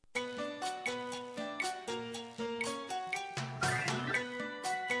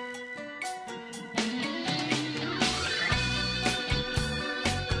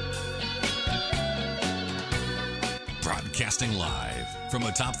Broadcasting live from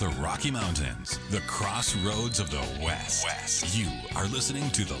atop the Rocky Mountains, the crossroads of the West. You are listening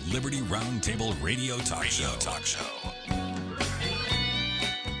to the Liberty Roundtable Radio Talk Show.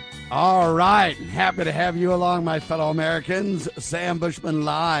 All right. Happy to have you along, my fellow Americans. Sam Bushman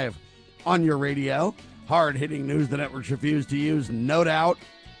live on your radio. Hard-hitting news the networks refuse to use, no doubt,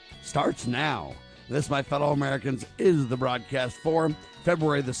 starts now. This, my fellow Americans, is the broadcast for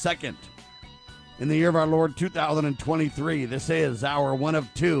February the 2nd. In the year of our Lord 2023, this is our one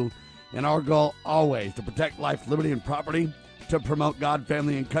of two, and our goal always to protect life, liberty, and property, to promote God,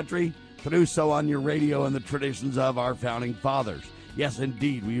 family, and country, to do so on your radio in the traditions of our founding fathers. Yes,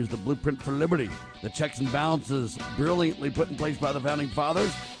 indeed, we use the blueprint for liberty, the checks and balances brilliantly put in place by the founding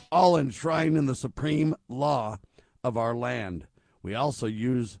fathers, all enshrined in the supreme law of our land. We also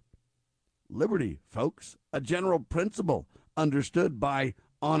use liberty, folks, a general principle understood by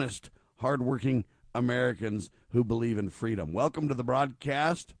honest, hardworking Americans who believe in freedom. Welcome to the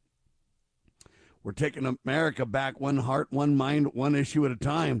broadcast. We're taking America back one heart, one mind, one issue at a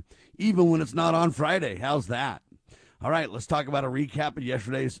time, even when it's not on Friday. How's that? All right, let's talk about a recap of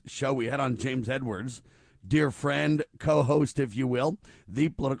yesterday's show. We had on James Edwards, dear friend, co-host, if you will.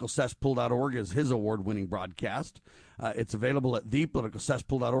 ThePoliticalCesspool.org is his award-winning broadcast. It's available at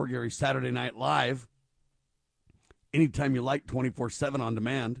ThePoliticalCesspool.org every Saturday night live. Anytime you like, 24/7 on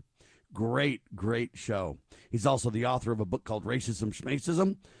demand. Great show. He's also the author of a book called Racism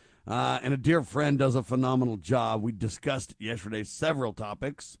Schmacism, and a dear friend, does a phenomenal job. We discussed yesterday several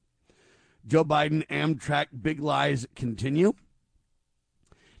topics. Joe Biden, Amtrak, big lies continue.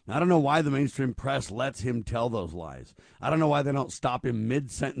 Now, I don't know why the mainstream press lets him tell those lies. I don't know why they don't stop him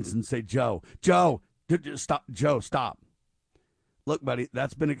mid-sentence and say, Joe, stop. Look, buddy,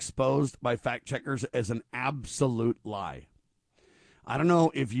 that's been exposed by fact checkers as an absolute lie. I don't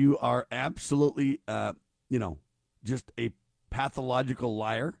know if you are absolutely, just a pathological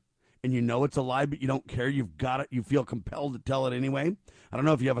liar and you know it's a lie, but you don't care. You've got it. You feel compelled to tell it anyway. I don't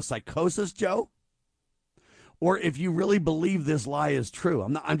know if you have a psychosis, Joe, or if you really believe this lie is true.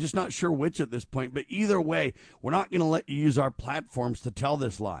 I'm just not sure which at this point, but either way, we're not going to let you use our platforms to tell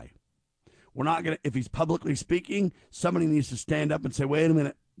this lie. We're not going to, if he's publicly speaking, somebody needs to stand up and say, wait a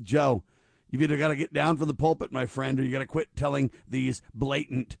minute, Joe, you've either got to get down from the pulpit, my friend, or you got to quit telling these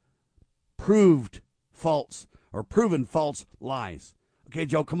blatant, proven false lies. Okay,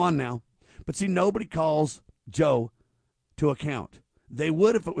 Joe, come on now. But see, nobody calls Joe to account. They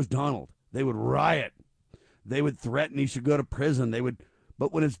would if it was Donald. They would riot. They would threaten he should go to prison.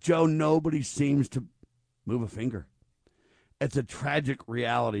 But when it's Joe, nobody seems to move a finger. It's a tragic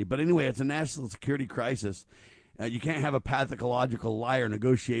reality. But anyway, it's a national security crisis. You can't have a pathological liar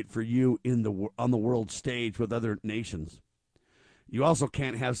negotiate for you on the world stage with other nations. You also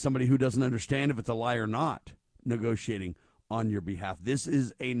can't have somebody who doesn't understand if it's a lie or not negotiating on your behalf. This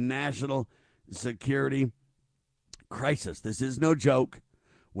is a national security crisis. This is no joke.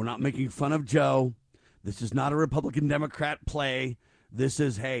 We're not making fun of Joe. This is not a Republican-Democrat play. This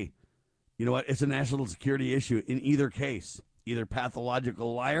is, hey, you know what? It's a national security issue in either case. Either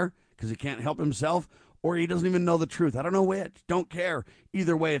pathological liar because he can't help himself, or he doesn't even know the truth. I don't know which. Don't care.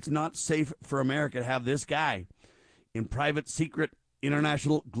 Either way, it's not safe for America to have this guy in private, secret,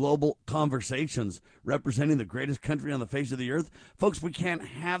 international, global conversations representing the greatest country on the face of the earth. Folks, we can't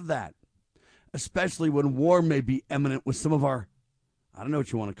have that, especially when war may be imminent with some of our, I don't know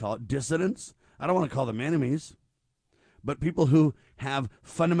what you want to call it, dissidents. I don't want to call them enemies, but people who have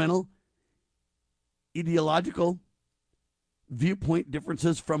fundamental ideological viewpoint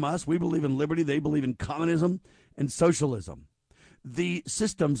differences from us. We believe in liberty. They believe in communism and socialism. The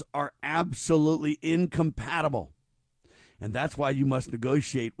systems are absolutely incompatible. And that's why you must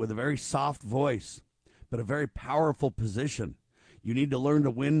negotiate with a very soft voice, but a very powerful position. You need to learn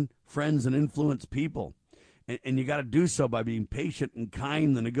to win friends and influence people. And you got to do so by being patient and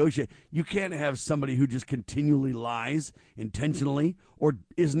kind to negotiate. You can't have somebody who just continually lies intentionally or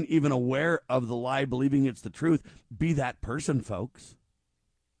isn't even aware of the lie, believing it's the truth. Be that person, folks.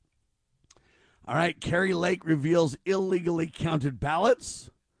 All right, Kari Lake reveals illegally counted ballots.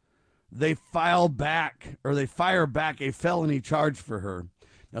 They fire back a felony charge for her.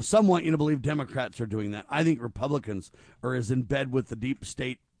 Now, some want you to believe Democrats are doing that. I think Republicans are as in bed with the deep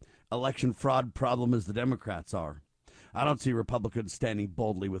state election fraud problem as the Democrats are. I don't see Republicans standing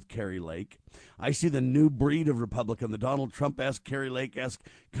boldly with Kari Lake. I see the new breed of Republican, the Donald Trump-esque, Kari Lake-esque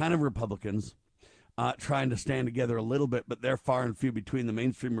kind of Republicans trying to stand together a little bit, but they're far and few between. The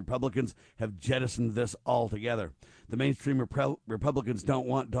mainstream Republicans have jettisoned this altogether. The mainstream Republicans don't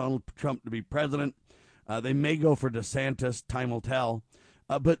want Donald Trump to be president. They may go for DeSantis, time will tell.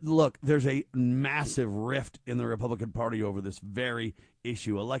 But look, there's a massive rift in the Republican Party over this very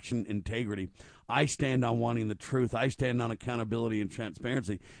issue, election integrity. I stand on wanting the truth. I stand on accountability and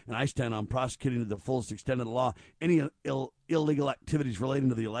transparency. And I stand on prosecuting to the fullest extent of the law any illegal activities relating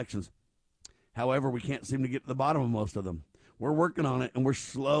to the elections. However, we can't seem to get to the bottom of most of them. We're working on it, and we're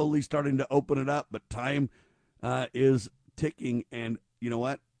slowly starting to open it up. But time is ticking, and you know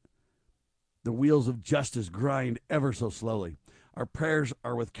what? The wheels of justice grind ever so slowly. Our prayers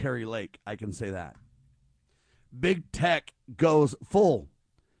are with Kari Lake, I can say that. Big Tech goes full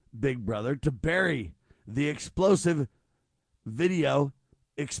Big Brother to bury the explosive video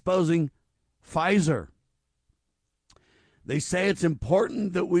exposing Pfizer. They say it's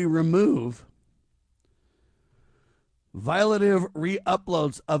important that we remove violative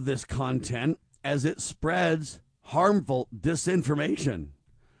re-uploads of this content as it spreads harmful disinformation.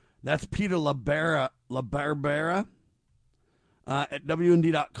 That's Peter LaBarbera at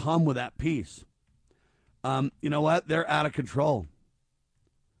WND.com with that piece. You know what? They're out of control.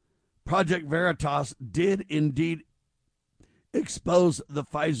 Project Veritas did indeed expose the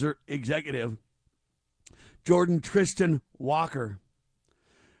Pfizer executive, Jordan Tristan Walker,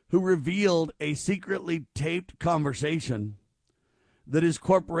 who revealed a secretly taped conversation that his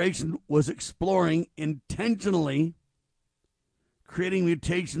corporation was exploring intentionally creating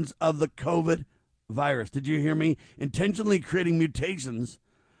mutations of the COVID virus. Did you hear me? Intentionally creating mutations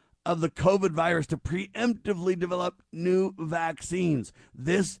of the COVID virus to preemptively develop new vaccines.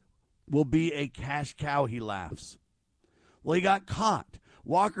 This will be a cash cow, he laughs. Well, he got caught.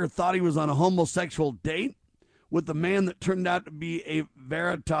 Walker thought he was on a homosexual date with the man that turned out to be a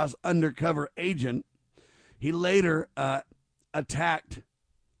Veritas undercover agent. He later attacked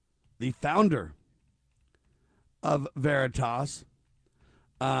the founder of Veritas,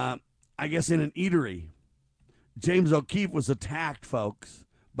 I guess in an eatery. James O'Keefe was attacked, folks,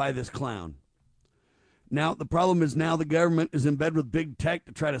 by this clown. Now, the problem is now the government is in bed with big tech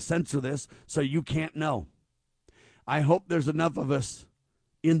to try to censor this, so you can't know. I hope there's enough of us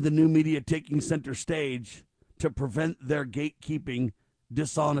in the new media taking center stage to prevent their gatekeeping,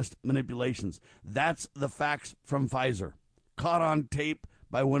 dishonest manipulations. That's the facts from Pfizer. Caught on tape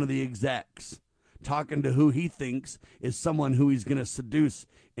by one of the execs, talking to who he thinks is someone who he's going to seduce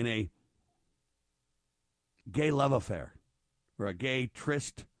in a gay love affair or a gay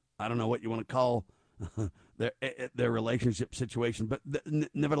tryst. I don't know what you want to call their relationship situation, but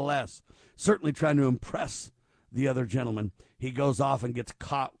nevertheless, certainly trying to impress the other gentleman. He goes off and gets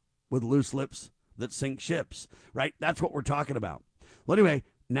caught with loose lips that sink ships, right? That's what we're talking about. Well, anyway,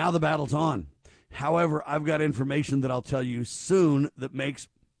 now the battle's on. However, I've got information that I'll tell you soon that makes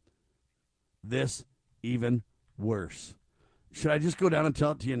this even worse. Should I just go down and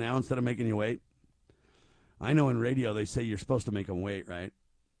tell it to you now instead of making you wait? I know in radio they say you're supposed to make them wait, right?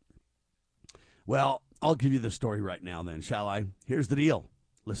 Well, I'll give you the story right now then, shall I? Here's the deal.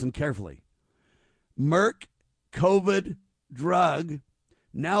 Listen carefully. Merck COVID drug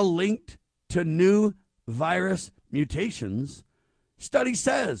now linked to new virus mutations. Study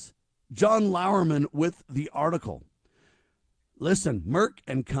says. John Lauerman with the article. Listen, Merck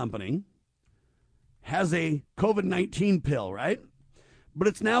and Company has a COVID-19 pill, right? But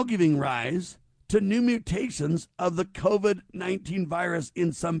it's now giving rise to new mutations of the COVID-19 virus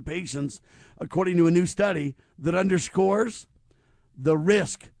in some patients, according to a new study that underscores the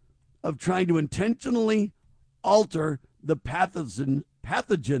risk of trying to intentionally alter the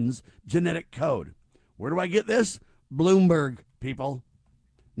pathogen's genetic code. Where do I get this? Bloomberg, people.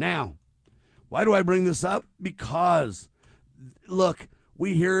 Now, why do I bring this up? Because, look,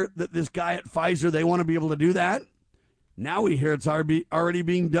 we hear that this guy at Pfizer, they want to be able to do that. Now we hear it's already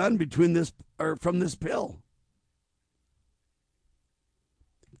being done from this pill.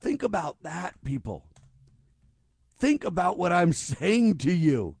 Think about that, people. Think about what I'm saying to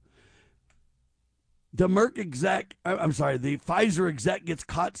you. The Pfizer exec gets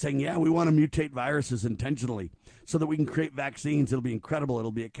caught saying, yeah, we want to mutate viruses intentionally so that we can create vaccines. It'll be incredible.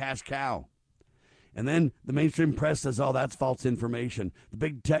 It'll be a cash cow. And then the mainstream press says, oh, that's false information. The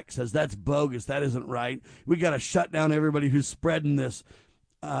big tech says that's bogus. That isn't right. We got to shut down everybody who's spreading this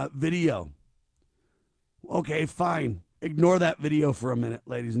video. Okay, fine. Ignore that video for a minute,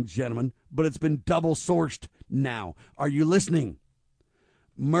 ladies and gentlemen. But it's been double sourced now. Are you listening?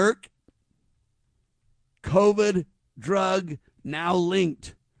 Merck COVID drug now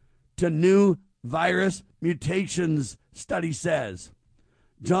linked to new virus mutations, study says.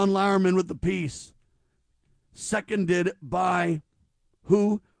 John Lauerman with the piece. Seconded by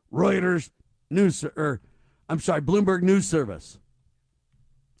who? Bloomberg News Service.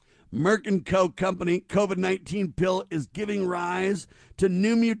 Merck & Co. company COVID-19 pill is giving rise to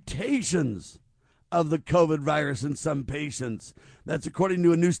new mutations of the COVID virus in some patients. That's according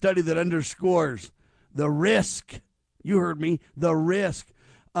to a new study that underscores the risk, you heard me, the risk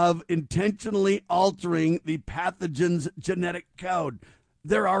of intentionally altering the pathogen's genetic code.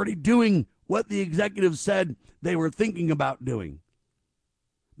 They're already doing what the executive said they were thinking about doing.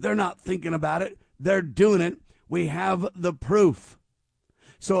 They're not thinking about it. They're doing it. We have the proof.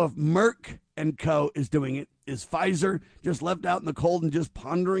 So if Merck & Co. is doing it, is Pfizer just left out in the cold and just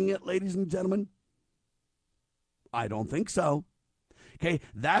pondering it, ladies and gentlemen? I don't think so. Okay,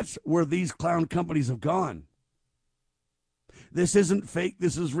 that's where these clown companies have gone. This isn't fake.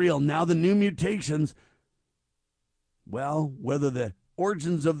 This is real. Now the new mutations, well, whether the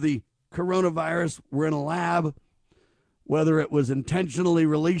origins of the coronavirus were in a lab, whether it was intentionally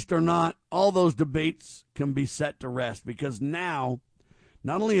released or not, all those debates can be set to rest, because now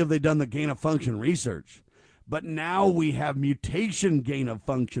not only have they done the gain-of-function research, but now we have mutation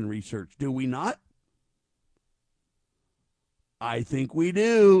gain-of-function research. Do we not? I think we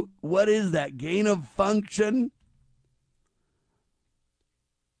do. What is that? Gain-of-function?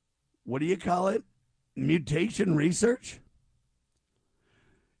 What do you call it? Mutation research?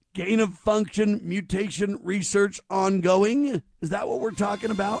 Gain-of-function mutation research ongoing? Is that what we're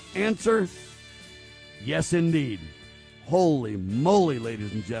talking about? Answer, yes, indeed. Holy moly,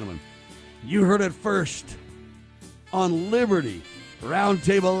 ladies and gentlemen. You heard it first on Liberty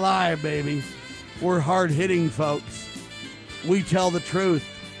Roundtable Live, baby. We're hard-hitting, folks. We tell the truth.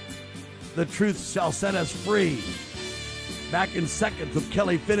 The truth shall set us free. Back in seconds with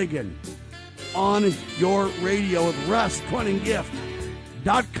Kelly Finnegan on your radio with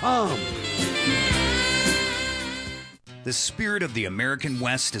RussCoinandGift.com. The spirit of the American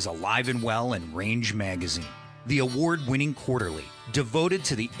West is alive and well in Range Magazine, the award-winning quarterly devoted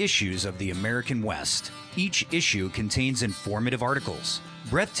to the issues of the American West. Each issue contains informative articles,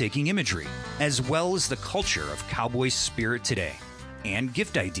 breathtaking imagery, as well as the culture of cowboy spirit today, and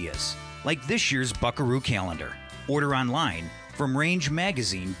gift ideas, like this year's Buckaroo calendar. Order online from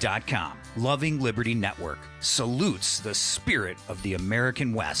rangemagazine.com. Loving Liberty Network salutes the spirit of the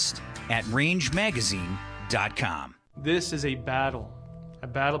American West at rangemagazine.com. This is a battle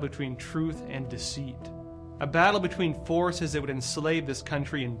between truth and deceit, a battle between forces that would enslave this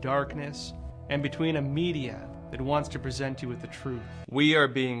country in darkness and between a media that wants to present you with the truth. We are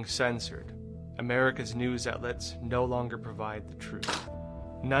being censored. America's news outlets no longer provide the truth.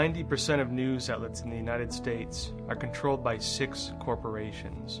 90% of news outlets in the United States are controlled by 6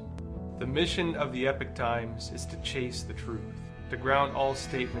 corporations. The mission of the Epoch Times is to chase the truth, to ground all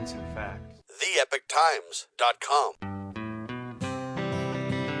statements in fact.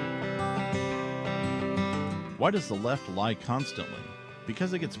 TheEpochTimes.com. Why does the left lie constantly?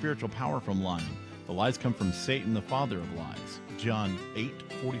 Because they get spiritual power from lying. The lies come from Satan, the father of lies. John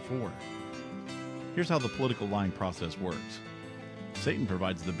 8:44. Here's how the political lying process works. Satan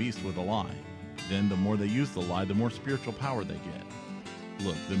provides the beast with a lie. Then the more they use the lie, the more spiritual power they get.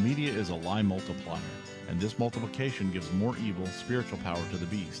 Look, the media is a lie multiplier, and this multiplication gives more evil spiritual power to the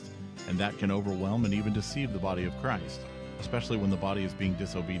beast, and that can overwhelm and even deceive the body of Christ, especially when the body is being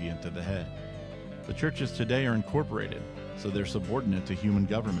disobedient to the head. The churches today are incorporated, so they're subordinate to human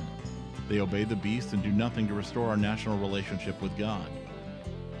government. They obey the beast and do nothing to restore our national relationship with God.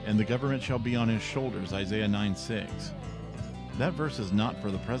 And the government shall be on his shoulders, Isaiah 9:6. That verse is not for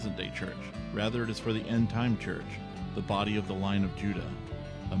the present-day church. Rather, it is for the end-time church, the body of the line of Judah.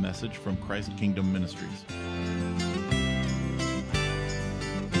 A message from Christ Kingdom Ministries.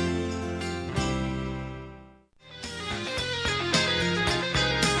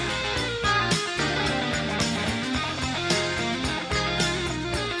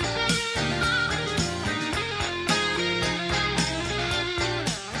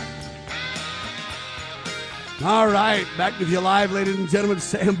 All right, back with you live, ladies and gentlemen.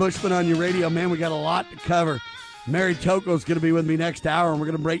 Sam Bushman on your radio. Man, we got a lot to cover. Mary Toko's going to be with me next hour, and we're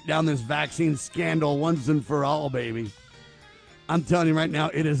going to break down this vaccine scandal once and for all, baby. I'm telling you right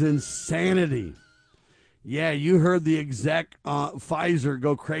now, it is insanity. Yeah, you heard the exec Pfizer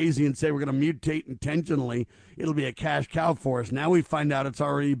go crazy and say we're going to mutate intentionally. It'll be a cash cow for us. Now we find out it's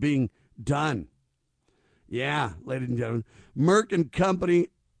already being done. Yeah, ladies and gentlemen. Merck & Company,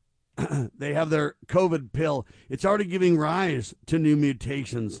 they have their COVID pill. It's already giving rise to new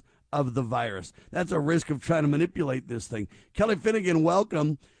mutations of the virus. That's a risk of trying to manipulate this thing. Kelly Finnegan,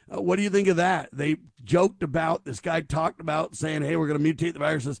 welcome. What do you think of that? They joked about, this guy talked about saying, hey, we're going to mutate the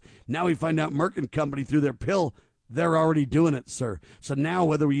viruses. Now we find out Merck & Company through their pill, they're already doing it, sir. So now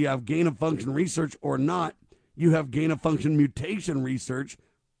whether you have gain-of-function research or not, you have gain-of-function mutation research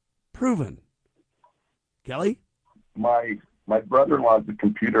proven. Kelly? My brother-in-law is a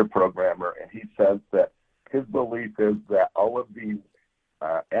computer programmer, and he says that his belief is that all of these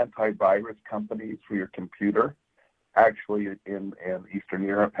antivirus companies for your computer actually in Eastern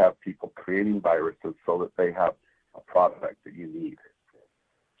Europe have people creating viruses so that they have a product that you need.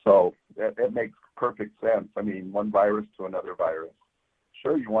 So that makes perfect sense. I mean, one virus to another virus.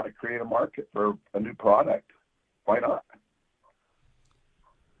 Sure, you want to create a market for a new product. Why not?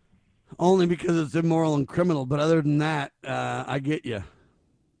 Only because it's immoral and criminal, but other than that, I get you.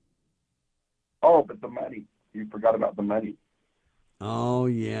 Oh, but the money. You forgot about the money. Oh,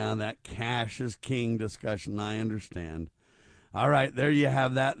 yeah, that cash is king discussion. I understand. All right, there you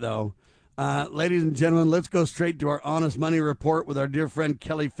have that, though. Ladies and gentlemen, let's go straight to our Honest Money Report with our dear friend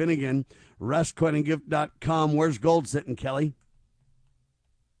Kelly Finnegan, RussCoinandGift.com. Where's gold sitting, Kelly?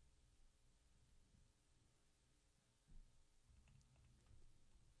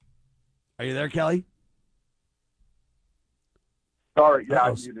 Are you there, Kelly? Sorry, yeah,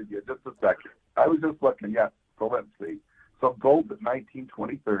 Uh-oh. I muted you. Just a second. I was just looking, yeah. So let's see. So gold at 19,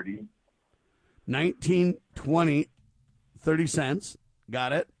 20, 30. 19, 20, 30 cents.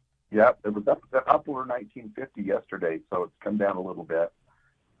 Got it. Yeah, it was up over 1950 yesterday, so it's come down a little bit.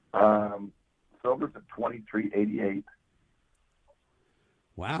 Silver's at 23.88.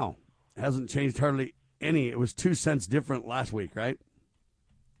 Wow. Hasn't changed hardly any. It was 2 cents different last week, right?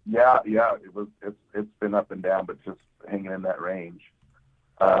 Yeah, it's been up and down, but just hanging in that range.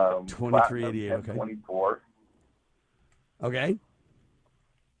 23.88, okay. 24. Okay.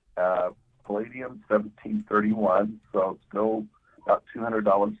 Palladium 17.31, so it's still about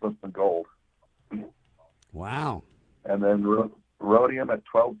 $200 less than gold. Wow. And then rhodium at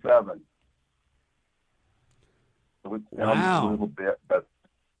 12.7. So it's down Wow. a little bit, but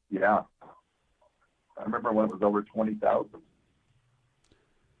yeah. I remember when it was over 20,000.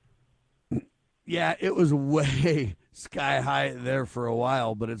 Yeah, it was way sky high there for a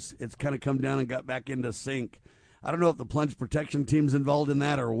while, but it's kind of come down and got back into sync. I don't know if the plunge protection team's involved in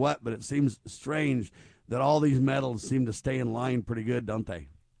that or what, but it seems strange that all these metals seem to stay in line pretty good, don't they?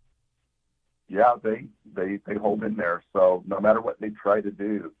 Yeah, they hold in there. So no matter what they try to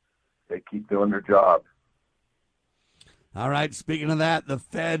do, they keep doing their job. All right, speaking of that, the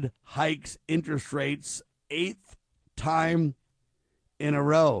Fed hikes interest rates 8th time in a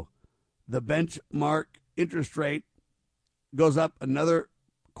row. The benchmark interest rate goes up another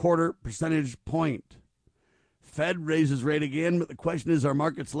 1/4 percentage point. Fed raises rate again, but the question is, are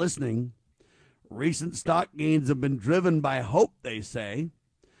markets listening? Recent stock gains have been driven by hope, they say,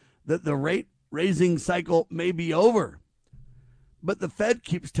 that the rate raising cycle may be over. But the Fed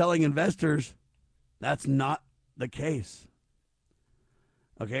keeps telling investors that's not the case.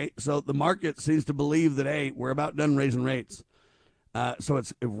 Okay, so the market seems to believe that, hey, we're about done raising rates. So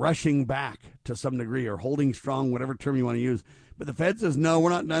it's rushing back to some degree or holding strong, whatever term you want to use. But the Fed says, no, we're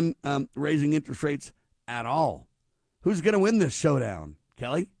not done raising interest rates at all. Who's going to win this showdown,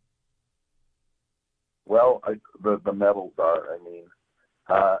 Kelly? Well, the metals are. I mean,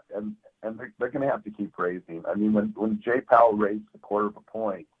 and they're going to have to keep raising. I mean, when Jay Powell raised a 1/4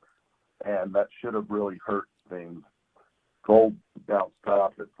 point, and that should have really hurt things, gold bounced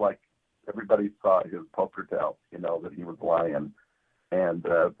up. It's like everybody saw his poker tail, that he was lying. And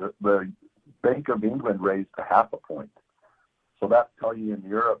the Bank of England raised a 1/2 point. So that's telling you in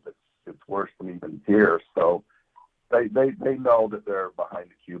Europe it's worse than even here. So they know that they're behind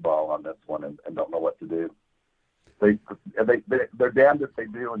the cue ball on this one and don't know what to do. They're damned if they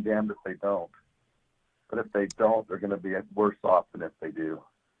do and damned if they don't. But if they don't, they're going to be worse off than if they do.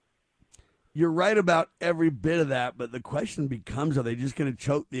 You're right about every bit of that, but the question becomes, are they just going to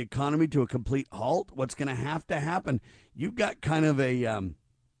choke the economy to a complete halt? What's going to happen? You've got kind of a,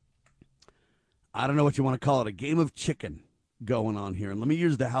 I don't know what you want to call it, a game of chicken going on here. And let me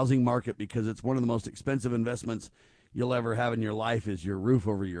use the housing market because it's one of the most expensive investments you'll ever have in your life is your roof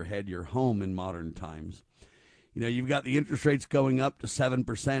over your head, your home in modern times. You've got the interest rates going up to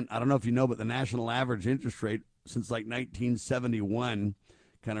 7%. I don't know if you know, but the national average interest rate since like 1971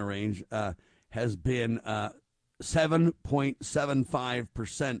 kind of range has been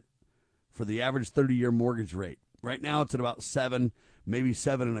 7.75% for the average 30-year mortgage rate. Right now it's at about 7, maybe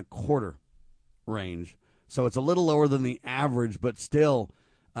 7.25 range. So it's a little lower than the average, but still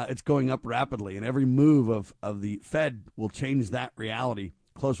it's going up rapidly. And every move of the Fed will change that reality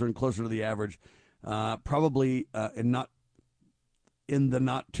closer and closer to the average, probably in the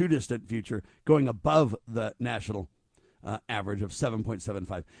not too distant future, going above the national average of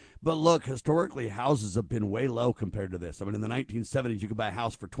 7.75. But look, historically, houses have been way low compared to this. I mean, in the 1970s, you could buy a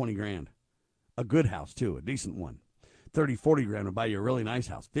house for $20,000. A good house, too, a decent one. 30, 40 grand would buy you a really nice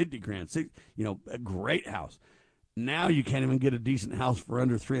house, 50 grand, a great house. Now you can't even get a decent house for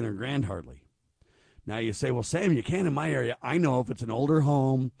under 300 grand hardly. Now you say, well, Sam, you can in my area. I know if it's an older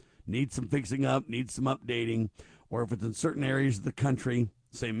home, needs some fixing up, needs some updating, or if it's in certain areas of the country,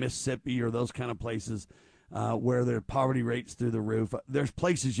 say Mississippi or those kind of places where their poverty rate's through the roof, there's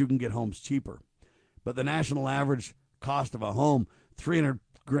places you can get homes cheaper. But the national average cost of a home, 300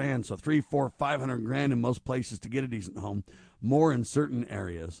 grand, so 300, 400, 500 grand in most places to get a decent home, more in certain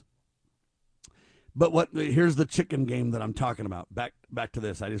areas. But here's the chicken game that I'm talking about. Back to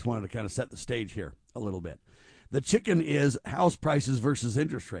this. I just wanted to kind of set the stage here a little bit. The chicken is house prices versus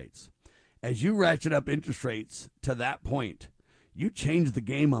interest rates. As you ratchet up interest rates to that point, you change the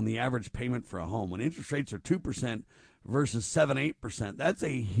game on the average payment for a home. When interest rates are 2% versus 7-8%, that's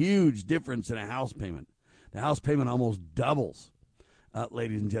a huge difference in a house payment. The house payment almost doubles,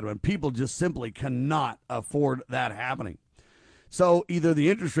 ladies and gentlemen. People just simply cannot afford that happening. So either the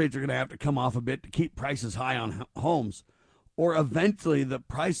interest rates are going to have to come off a bit to keep prices high on homes, or eventually the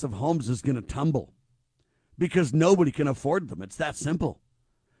price of homes is going to tumble because nobody can afford them. It's that simple.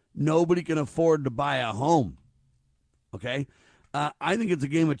 Nobody can afford to buy a home. Okay? I think it's a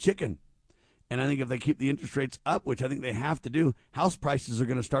game of chicken. And I think if they keep the interest rates up, which I think they have to do, house prices are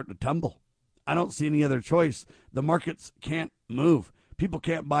going to start to tumble. I don't see any other choice. The markets can't move. People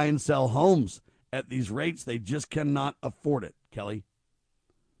can't buy and sell homes at these rates. They just cannot afford it, Kelly.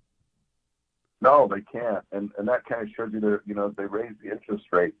 No, they can't. And that kind of shows you that, if they raise the interest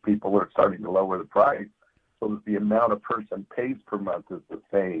rate, people are starting to lower the price so that the amount a person pays per month is the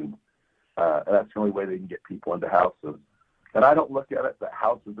same. And that's the only way they can get people into houses. And I don't look at it that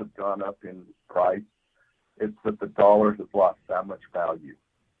houses have gone up in price. It's that the dollar has lost that much value.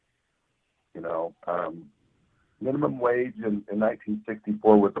 Minimum wage in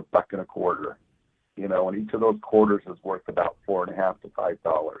 1964 was $1.25. And each of those quarters is worth about $4.50 to $5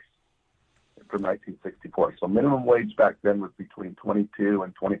 from 1964. So minimum wage back then was between $22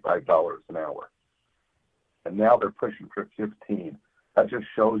 and $25 an hour. And now they're pushing for $15. That just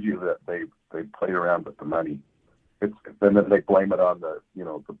shows you that they played around with the money. And then they blame it on the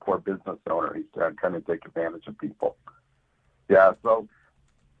poor business owner. He's trying to take advantage of people. Yeah, so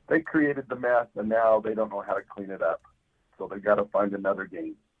they created the mess, and now they don't know how to clean it up. So they've got to find another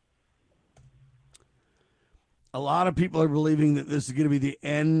game. A lot of people are believing that this is going to be the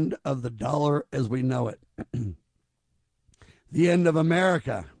end of the dollar as we know it. The end of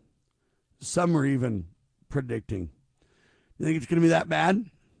America. Some are even predicting. You think it's going to be that bad?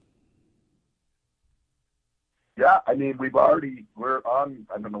 Yeah, we're on,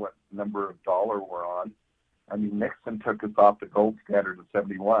 I don't know what number of dollar we're on. Nixon took us off the gold standard of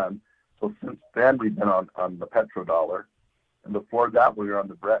 71. So since then, we've been on the petrodollar. And before that, we were on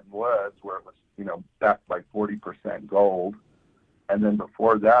the Bretton Woods, where it was, backed by 40% gold. And then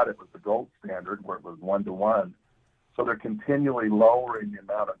before that, it was the gold standard, where it was 1-to-1. So they're continually lowering the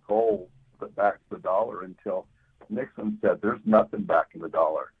amount of gold that backs the dollar until Nixon said there's nothing backing the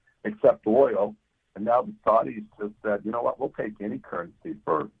dollar except oil. And now the Saudis just said, you know what, we'll take any currency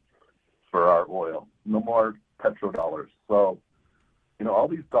for our oil. No more petrodollars. So, all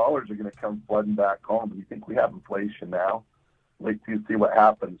these dollars are going to come flooding back home. And you think we have inflation now? Wait till you see what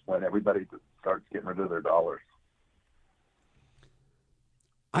happens when everybody just starts getting rid of their dollars.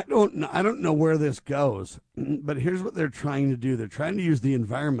 I don't know where this goes, but here's what they're trying to do. They're trying to use the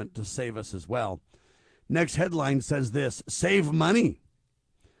environment to save us as well. Next headline says this: save money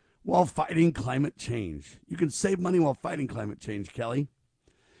while fighting climate change. You can save money while fighting climate change, Kelly.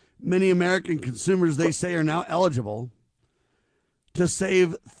 Many American consumers, they say, are now eligible to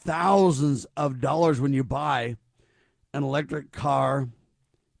save thousands of dollars when you buy an electric car,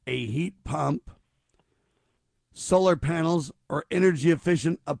 a heat pump, solar panels, or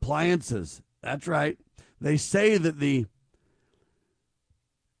energy-efficient appliances. That's right. They say that the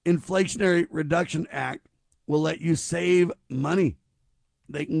Inflation Reduction Act will let you save money.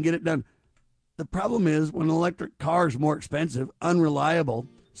 They can get it done. The problem is when an electric car is more expensive, unreliable,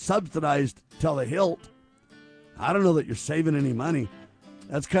 subsidized till the hilt, I don't know that you're saving any money.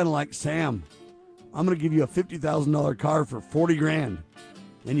 That's kind of like, Sam, I'm going to give you a $50,000 car for $40,000.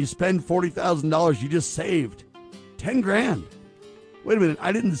 And you spend $40,000, you just saved $10,000. Wait a minute,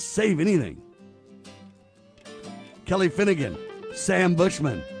 I didn't save anything. Kelly Finnegan, Sam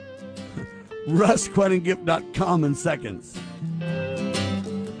Bushman, RussQuentinGift.com in seconds.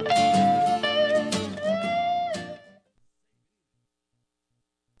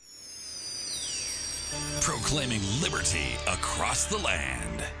 Proclaiming liberty across the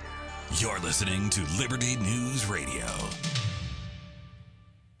land. You're listening to Liberty News Radio.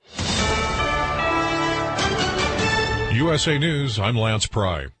 USA News, I'm Lance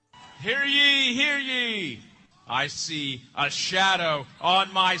Pry. Hear ye, hear ye. I see a shadow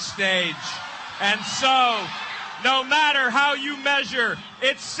on my stage. And so, no matter how you measure,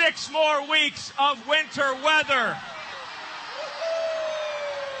 it's 6 more weeks of winter weather.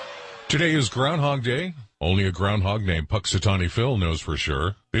 Today is Groundhog Day. Only a groundhog named Puxatawny Phil knows for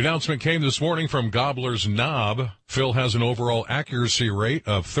sure. The announcement came this morning from Gobbler's Knob. Phil has an overall accuracy rate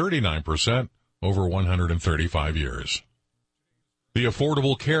of 39% over 135 years. The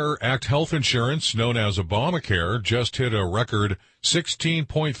Affordable Care Act health insurance, known as Obamacare, just hit a record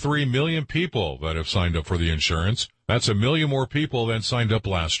 16.3 million people that have signed up for the insurance. That's 1 million more people than signed up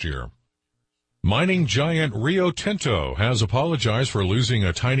last year. Mining giant Rio Tinto has apologized for losing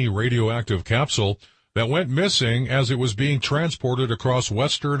a tiny radioactive capsule that went missing as it was being transported across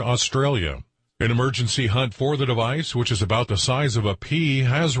Western Australia. An emergency hunt for the device, which is about the size of a pea,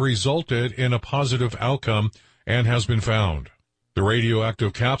 has resulted in a positive outcome and has been found. The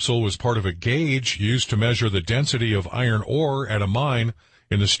radioactive capsule was part of a gauge used to measure the density of iron ore at a mine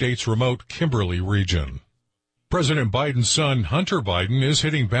in the state's remote Kimberley region. President Biden's son, Hunter Biden, is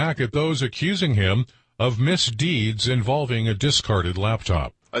hitting back at those accusing him of misdeeds involving a discarded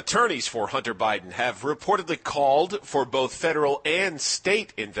laptop. Attorneys for Hunter Biden have reportedly called for both federal and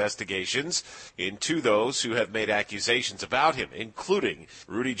state investigations into those who have made accusations about him, including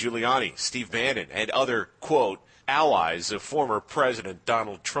Rudy Giuliani, Steve Bannon, and other, quote, allies of former President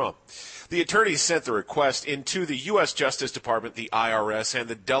Donald Trump. The attorneys sent the request into the U.S. Justice Department, the IRS, and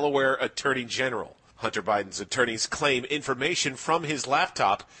the Delaware Attorney General. Hunter Biden's attorneys claim information from his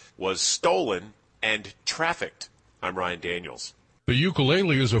laptop was stolen and trafficked. I'm Ryan Daniels. The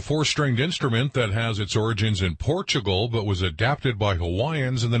ukulele is a 4-stringed instrument that has its origins in Portugal but was adapted by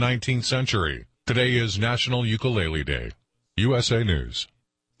Hawaiians in the 19th century. Today is National Ukulele Day. USA News.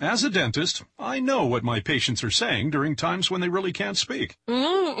 As a dentist, I know what my patients are saying during times when they really can't speak.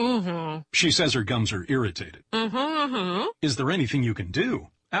 Mm-hmm. She says her gums are irritated. Mm-hmm. Is there anything you can do?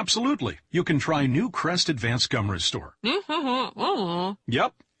 Absolutely. You can try New Crest Advanced Gum Restore. Mm-hmm.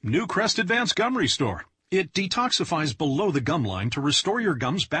 Yep, New Crest Advanced Gum Restore. It detoxifies below the gum line to restore your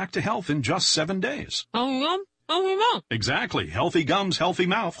gums back to health in just 7 days. Exactly. Healthy gums, healthy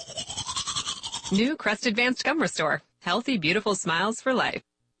mouth. New Crest Advanced Gum Restore. Healthy, beautiful smiles for life.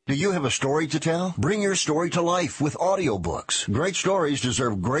 Do you have a story to tell? Bring your story to life with audiobooks. Great stories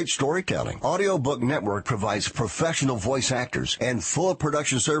deserve great storytelling. Audiobook Network provides professional voice actors and full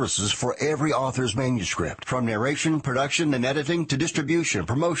production services for every author's manuscript. From narration, production, and editing to distribution,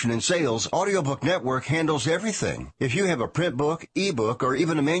 promotion, and sales, Audiobook Network handles everything. If you have a print book, ebook, or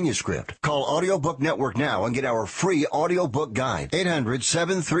even a manuscript, call Audiobook Network now and get our free audiobook guide.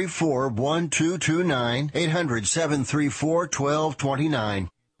 800-734-1229. 800-734-1229.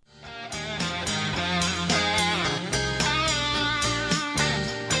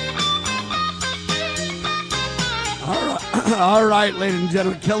 All right, ladies and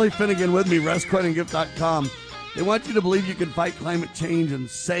gentlemen, Kelly Finnegan with me, RussCoinandGift.com. They want you to believe you can fight climate change and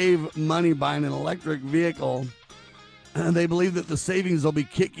save money buying an electric vehicle. And they believe that the savings will be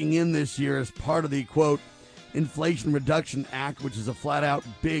kicking in this year as part of the, quote, Inflation Reduction Act, which is a flat-out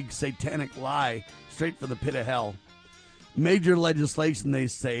big satanic lie straight for the pit of hell. Major legislation, they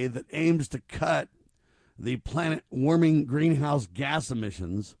say, that aims to cut the planet-warming greenhouse gas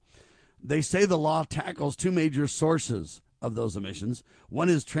emissions. They say the law tackles 2 major sources of those emissions. One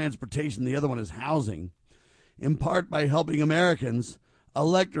is transportation, the other one is housing, in part by helping Americans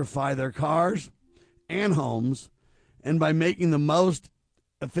electrify their cars and homes, and by making the most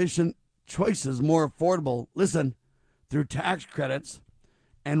efficient choices more affordable, listen, through tax credits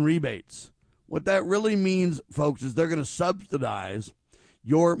and rebates. What that really means, folks, is they're going to subsidize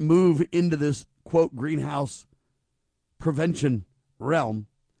your move into this, quote, greenhouse prevention realm.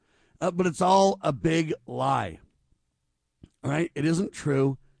 But it's all a big lie. All right? It isn't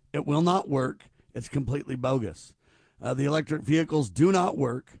true. It will not work. It's completely bogus. The electric vehicles do not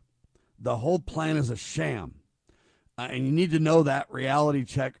work. The whole plan is a sham. And you need to know that reality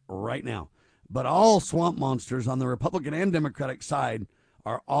check right now. But all swamp monsters on the Republican and Democratic side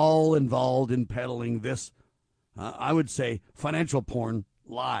are all involved in peddling this, I would say, financial porn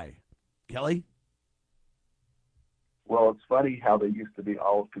lie. Kelly? Well, it's funny how they used to be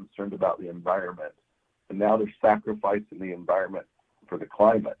all concerned about the environment, and now they're sacrificing the environment for the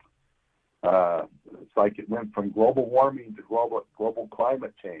climate. It's like it went from global warming to global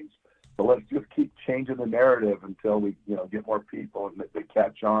climate change. So let's just keep changing the narrative until we, get more people and they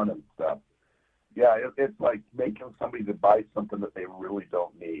catch on and stuff. Yeah, it's like making somebody to buy something that they really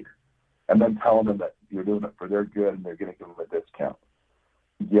don't need, and then telling them that you're doing it for their good and they're going to give them a discount.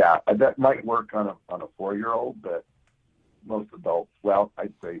 Yeah, that might work on a 4-year-old, but most adults, well,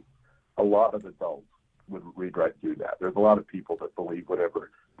 I'd say a lot of adults would read right through that. There's a lot of people that believe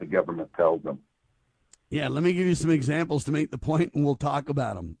whatever the government tells them. Yeah, let me give you some examples to make the point, and we'll talk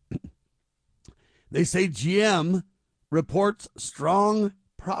about them. They say GM reports strong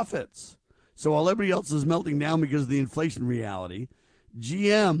profits. So while everybody else is melting down because of the inflation reality,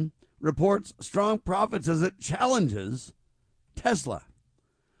 GM reports strong profits as it challenges Tesla.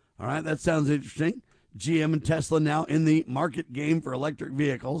 All right, that sounds interesting. GM and Tesla now in the market game for electric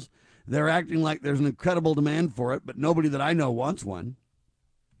vehicles. They're acting like there's an incredible demand for it, but nobody that I know wants one.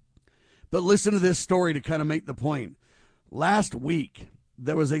 But listen to this story to kind of make the point. Last week,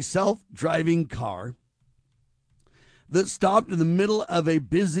 there was a self-driving car that stopped in the middle of a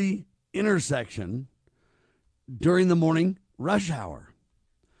busy intersection during the morning rush hour.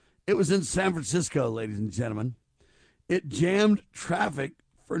 It was in San Francisco, ladies and gentlemen. It jammed traffic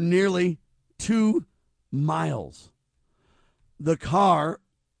for nearly 2 miles. The car,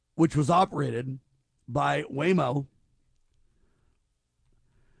 which was operated by Waymo,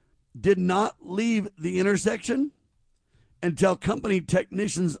 did not leave the intersection until company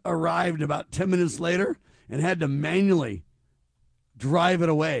technicians arrived about 10 minutes later and had to manually drive it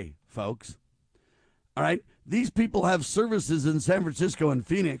away, folks. All right? These people have services in San Francisco and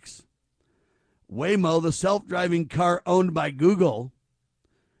Phoenix. Waymo, the self-driving car owned by Google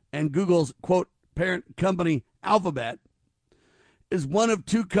and Google's, quote, parent company Alphabet, is one of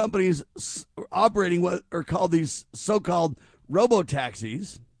 2 companies operating what are called these so-called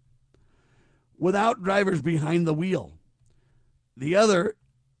robo-taxis without drivers behind the wheel. The other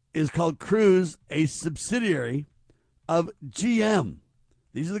is called Cruise, a subsidiary of GM.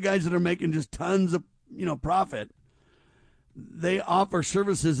 These are the guys that are making just tons of, profit. They offer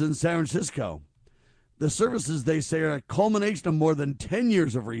services in San Francisco. The services, they say, are a culmination of more than 10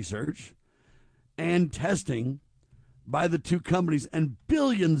 years of research and testing by the 2 companies and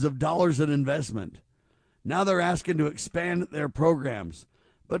billions of dollars in investment. Now they're asking to expand their programs.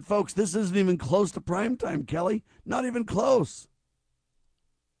 But, folks, this isn't even close to prime time, Kelly. Not even close.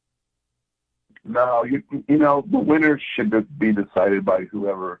 No, the winners should be decided by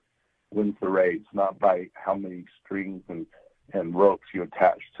whoever wins the race, not by how many strings and ropes you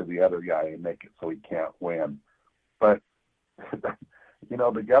attach to the other guy and make it so he can't win. But,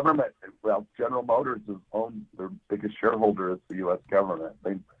 the government, General Motors is owned, their biggest shareholder is the U.S. government.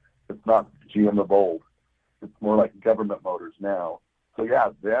 It's not GM of old. It's more like government motors now. So, yeah,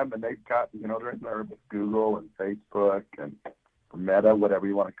 them, and they've got, they're in there with Google and Facebook and Meta, whatever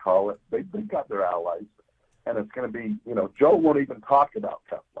you want to call it. They've got their allies. And it's going to be, Joe won't even talk about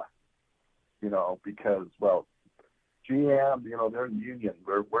Tesla, because, GM, they're in union.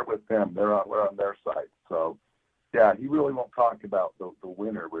 We're with them. We're on their side. So, yeah, he really won't talk about the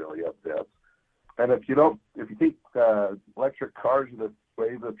winner, really, of this. And if you think electric cars are the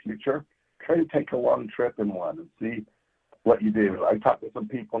way of the future, try to take a long trip in one and see what you do. I talked to some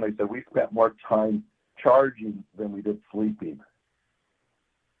people, and they said we spent more time charging than we did sleeping,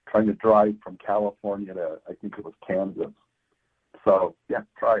 trying to drive from California to, I think it was Kansas. So, yeah,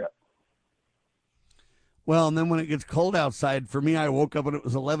 try it. Well, and then when it gets cold outside, for me, I woke up and it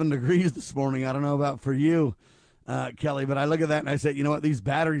was 11 degrees this morning. I don't know about for you, Kelly, but I look at that and I say, you know what, these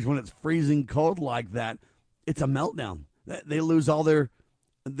batteries, when it's freezing cold like that, it's a meltdown. They lose all their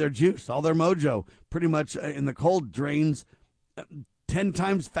juice, all their mojo, pretty much in the cold, drains 10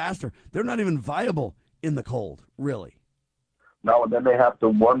 times faster. They're not even viable in the cold, really. No, and then they have to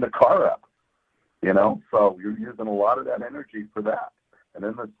warm the car up, so you're using a lot of that energy for that. And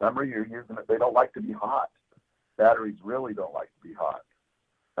in the summer, you're using it. They don't like to be hot. Batteries really don't like to be hot.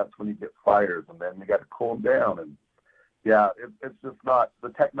 That's when you get fires, and then you got to cool them down. And, yeah, it's just not – the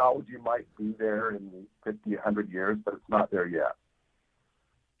technology might be there in 50, 100 years, but it's not there yet.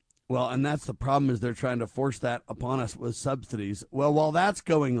 Well, and that's the problem, is they're trying to force that upon us with subsidies. Well, while that's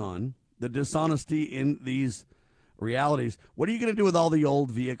going on, the dishonesty in these realities, what are you going to do with all the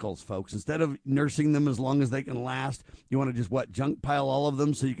old vehicles, folks? Instead of nursing them as long as they can last, you want to just, junk pile all of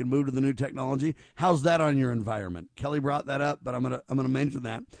them so you can move to the new technology? How's that on your environment? Kelly brought that up, but I'm gonna mention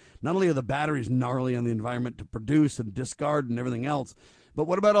that. Not only are the batteries gnarly on the environment to produce and discard and everything else, but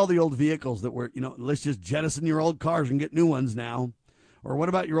what about all the old vehicles that were, let's just jettison your old cars and get new ones now? Or what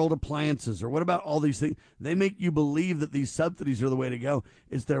about your old appliances? Or what about all these things? They make you believe that these subsidies are the way to go.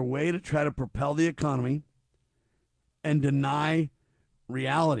 It's their way to try to propel the economy and deny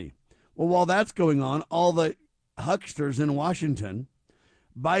reality. Well, while that's going on, all the hucksters in Washington,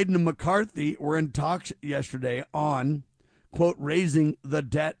 Biden and McCarthy were in talks yesterday on, quote, raising the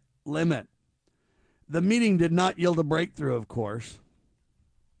debt limit. The meeting did not yield a breakthrough, of course.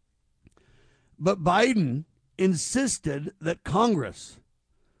 But Biden insisted that Congress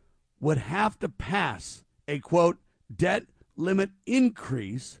would have to pass a, quote, debt limit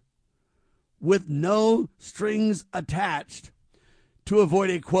increase with no strings attached to avoid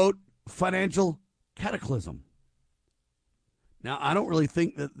a, quote, financial cataclysm. Now, I don't really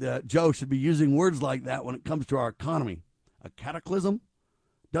think that Joe should be using words like that when it comes to our economy. A cataclysm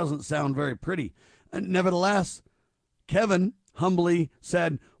doesn't sound very pretty. And nevertheless, Kevin humbly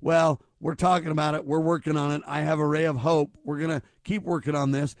said, well, we're talking about it. We're working on it. I have a ray of hope. We're going to keep working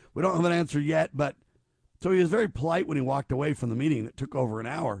on this. We don't have an answer yet, but so he was very polite when he walked away from the meeting that took over an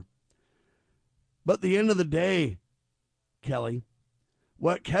hour. But at the end of the day, Kelly,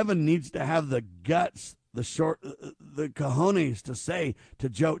 what Kevin needs to have the guts, the cojones to say to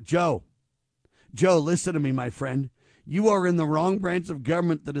Joe, listen to me, my friend. You are in the wrong branch of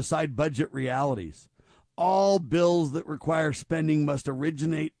government to decide budget realities. All bills that require spending must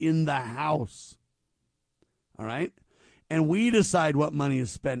originate in the House. All right? And we decide what money is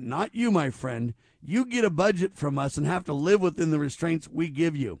spent, not you, my friend. You get a budget from us and have to live within the restraints we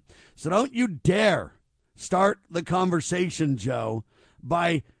give you. So don't you dare start the conversation, Joe,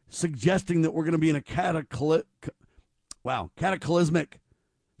 by suggesting that we're going to be in a cataclysmic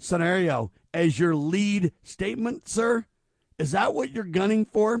scenario as your lead statement, sir. Is that what you're gunning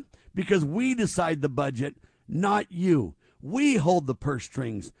for? Because we decide the budget, not you. We hold the purse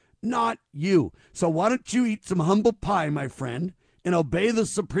strings, not you. So why don't you eat some humble pie, my friend, and obey the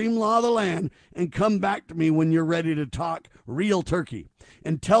supreme law of the land and come back to me when you're ready to talk real turkey.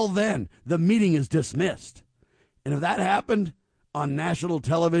 Until then, the meeting is dismissed. And if that happened on national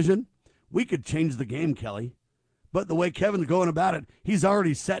television, we could change the game, Kelly. But the way Kevin's going about it, he's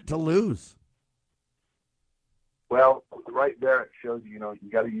already set to lose. Well, right there it shows you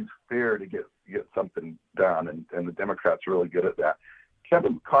got to use fear to get something done, and the Democrats are really good at that.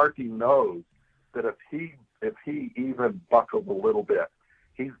 Kevin McCarthy knows that if he even buckles a little bit,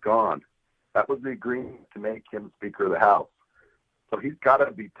 he's gone. That was the agreement to make him Speaker of the House. So he's got to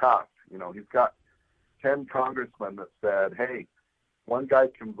be tough. He's got 10 congressmen that said, hey, one guy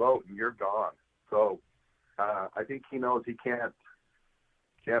can vote and you're gone. So I think he knows he can't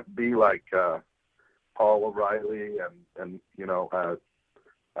be like Paul O'Reilly and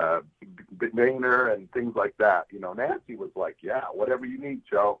Boehner and things like that. Nancy was like, yeah, whatever you need,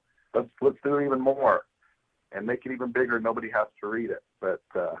 Joe. Let's do even more and make it even bigger. Nobody has to read it. But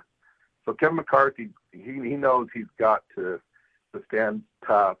so Kevin McCarthy, he knows he's got to stand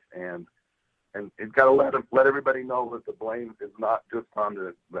tough and he's got to let everybody know that the blame is not just on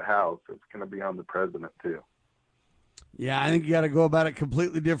the House. It's going to be on the president too. Yeah, I think you got to go about it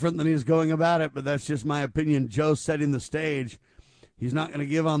completely different than he's going about it, but that's just my opinion. Joe's setting the stage. He's not going to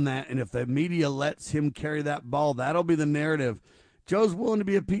give on that, and if the media lets him carry that ball, that'll be the narrative. Joe's willing to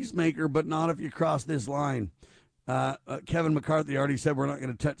be a peacemaker, but not if you cross this line. Kevin McCarthy already said we're not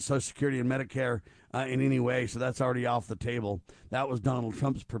going to touch Social Security and Medicare in any way, so that's already off the table. That was Donald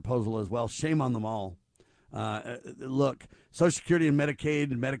Trump's proposal as well. Shame on them all. Look, Social Security and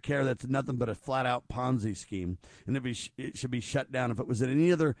Medicaid and Medicare, that's nothing but a flat-out Ponzi scheme, and it should be shut down. If it was in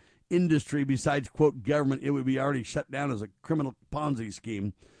any other industry besides, quote, government, it would be already shut down as a criminal Ponzi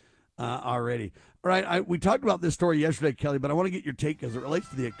scheme already. All right, we talked about this story yesterday, Kelly, but I want to get your take as it relates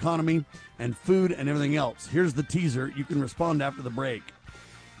to the economy and food and everything else. Here's the teaser. You can respond after the break.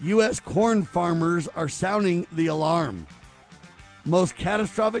 U.S. corn farmers are sounding the alarm. Most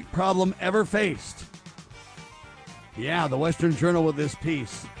catastrophic problem ever faced. Yeah, the Western Journal with this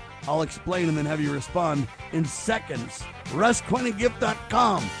piece. I'll explain and then have you respond in seconds.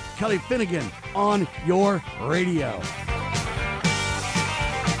 RussQuentinGift.com. Kelly Finnegan on your radio.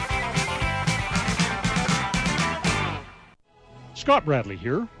 Scott Bradley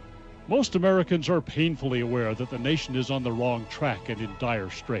here. Most Americans are painfully aware that the nation is on the wrong track and in dire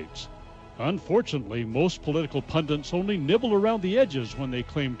straits. Unfortunately, most political pundits only nibble around the edges when they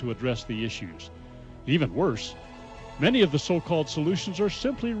claim to address the issues. Even worse, many of the so-called solutions are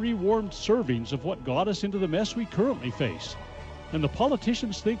simply rewarmed servings of what got us into the mess we currently face. And the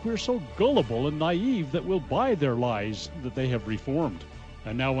politicians think we're so gullible and naive that we'll buy their lies that they have reformed,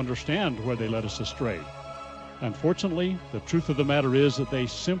 and now understand where they led us astray. Unfortunately, the truth of the matter is that they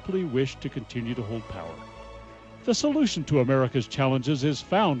simply wish to continue to hold power. The solution to America's challenges is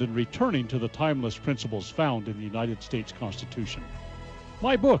found in returning to the timeless principles found in the United States Constitution.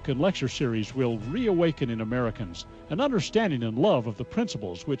 My book and lecture series will reawaken in Americans an understanding and love of the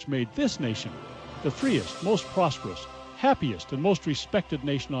principles which made this nation the freest, most prosperous, happiest, and most respected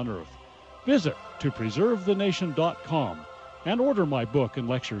nation on earth. Visit topreservethenation.com and order my book and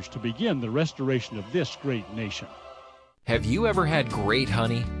lectures to begin the restoration of this great nation. Have you ever had great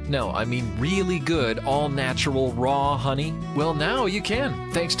honey? No, I mean really good, all-natural, raw honey? Well, now you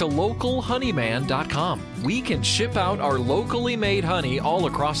can, thanks to LocalHoneyman.com. We can ship out our locally made honey all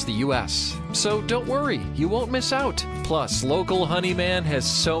across the U.S. So don't worry, you won't miss out. Plus, Local Honeyman has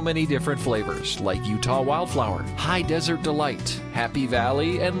so many different flavors, like Utah Wildflower, High Desert Delight, Happy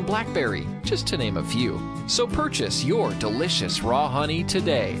Valley, and Blackberry, just to name a few. So purchase your delicious raw honey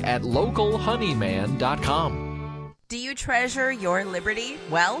today at LocalHoneyman.com. Do you treasure your liberty?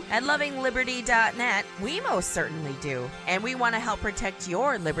 Well, at lovingliberty.net, we most certainly do. And we want to help protect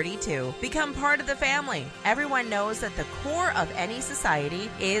your liberty too. Become part of the family. Everyone knows that the core of any society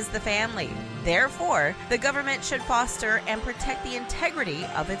is the family. Therefore, the government should foster and protect the integrity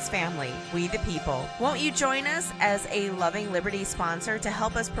of its family, we the people. Won't you join us as a Loving Liberty sponsor to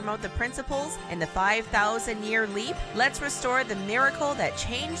help us promote the principles in the 5,000-year leap? Let's restore the miracle that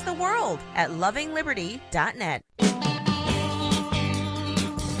changed the world at lovingliberty.net.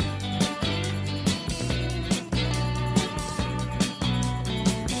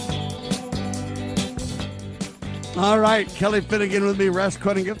 All right, Kelly Finnegan with me,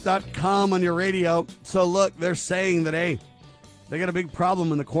 restquotinggift.com on your radio. So look, they're saying that, hey, they got a big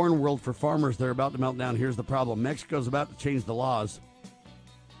problem in the corn world for farmers. They're about to melt down. Here's the problem. Mexico's about to change the laws.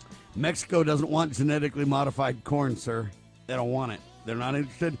 Mexico doesn't want genetically modified corn, sir. They don't want it. They're not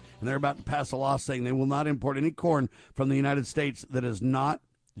interested, and they're about to pass a law saying they will not import any corn from the United States that is not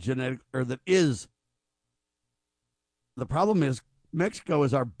genetic, or that is. The problem is Mexico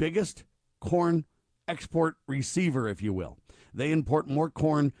is our biggest corn export receiver, if you will. They import more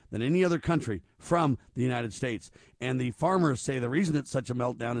corn than any other country from the United States. And the farmers say the reason it's such a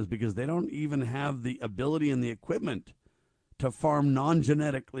meltdown is because they don't even have the ability and the equipment to farm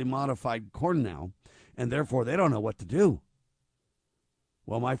non-genetically modified corn now, and therefore they don't know what to do.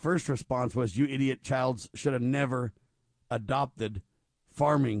 Well, my first response was, you idiot childs should have never adopted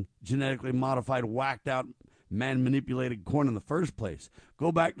farming genetically modified, whacked out, man-manipulated corn in the first place.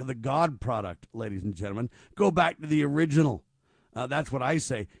 Go back to the God product, ladies and gentlemen. Go back to the original. That's what I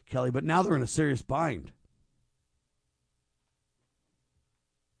say, Kelly. But now they're in a serious bind.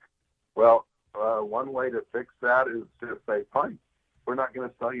 Well, one way to fix that is to say, fine, we're not going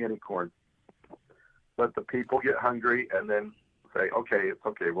to sell you any corn. Let the people get hungry and then say, okay, it's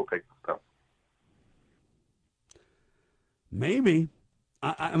okay, we'll take the stuff. Maybe.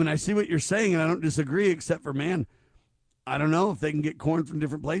 I mean, I see what you're saying, and I don't disagree, except for, man, I don't know if they can get corn from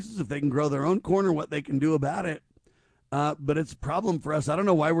different places, if they can grow their own corn, or what they can do about it. But it's a problem for us. I don't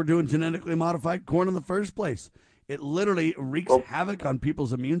know why we're doing genetically modified corn in the first place. It literally wreaks havoc on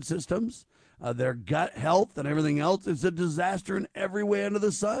people's immune systems, their gut health, and everything else. It's a disaster in every way under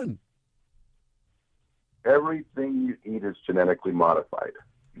the sun. Everything you eat is genetically modified.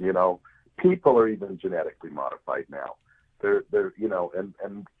 You know, people are even genetically modified now. They're you know, and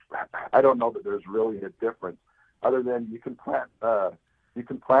I don't know that there's really a difference other than you can plant a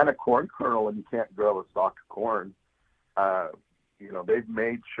corn kernel and you can't grow a stalk of corn. You know, they've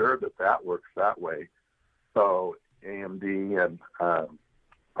made sure that works that way. So AMD and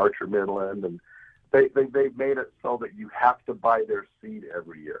Archer Midland, and they've made it so that you have to buy their seed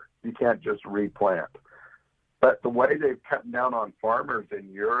every year. You can't just replant. But the way they've cut down on farmers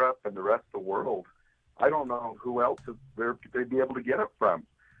in Europe and the rest of the world, I don't know who else they'd be able to get it from.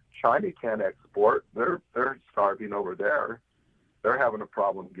 China can't export. They're starving over there. They're having a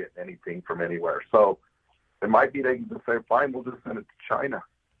problem getting anything from anywhere. So it might be they can just say, fine, we'll just send it to China.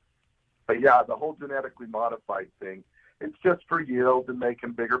 But yeah, the whole genetically modified thing, it's just for yield and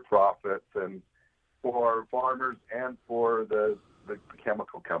making bigger profits, and for farmers and for the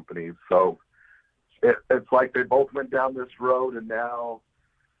chemical companies. So it's like they both went down this road, and now,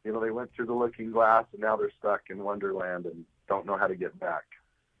 you know, they went through the looking glass, and now they're stuck in Wonderland and don't know how to get back.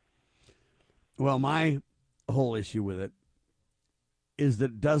 Well, my whole issue with it is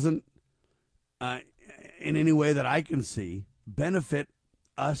that it doesn't, in any way that I can see, benefit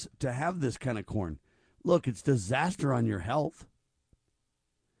us to have this kind of corn. Look, it's disaster on your health.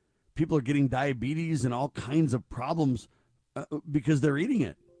 People are getting diabetes and all kinds of problems because they're eating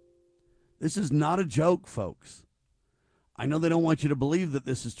it. This is not a joke, folks. I know they don't want you to believe that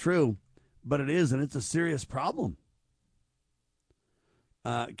this is true, but it is, and it's a serious problem,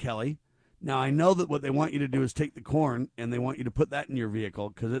 Kelly. Now, I know that what they want you to do is take the corn, and they want you to put that in your vehicle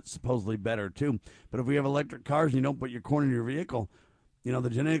because it's supposedly better, too. But if we have electric cars and you don't put your corn in your vehicle, you know, the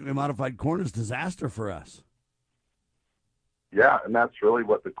genetically modified corn is disaster for us. Yeah, and that's really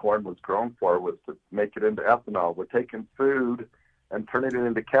what the corn was grown for, was to make it into ethanol. We're taking food and turning it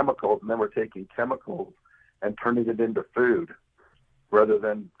into chemicals, and then we're taking chemicals and turning it into food rather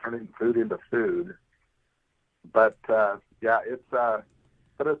than turning food into food. But but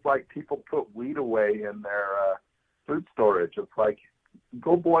it's like people put weed away in their food storage. It's like,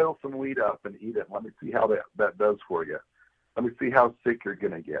 go boil some weed up and eat it. Let me see how that does for you. Let me see how sick you're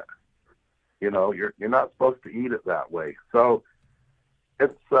going to get. You're not supposed to eat it that way. So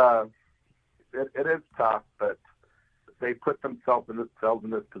it's it is tough, but they put themselves in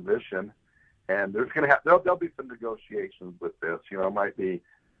this position, and there'll be some negotiations with this. It might be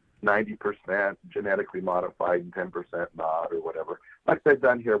 90% genetically modified and 10% not, or whatever, like they've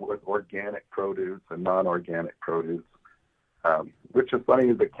done here with organic produce and non-organic produce. Which is funny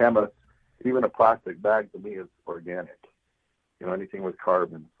as a chemist, even a plastic bag to me is organic. Anything with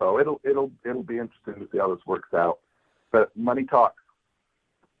carbon. So it'll be interesting to see how this works out. But money talks.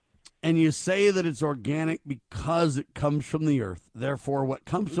 And you say that it's organic because it comes from the earth. Therefore, what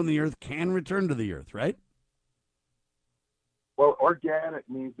comes from the earth can return to the earth, right? Well, organic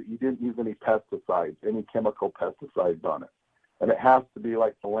means that you didn't use any pesticides, any chemical pesticides on it. And it has to be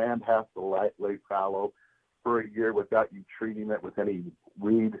like the land has to lay fallow for a year without you treating it with any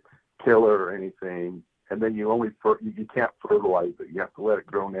weed killer or anything. And then you can't fertilize it. You have to let it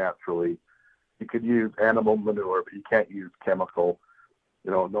grow naturally. You could use animal manure, but you can't use chemical,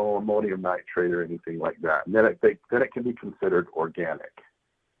 no ammonium nitrate or anything like that. And then it can be considered organic.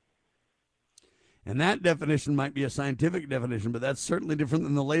 And that definition might be a scientific definition, but that's certainly different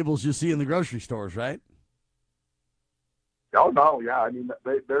than the labels you see in the grocery stores, right? Oh, no, yeah. I mean,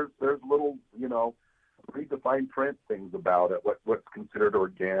 there's little, redefined print things about it, what's considered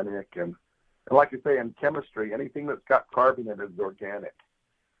organic. And like I say, in chemistry, anything that's got carbon in it is organic.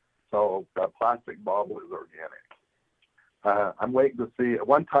 So a plastic bottle is organic. I'm waiting to see. At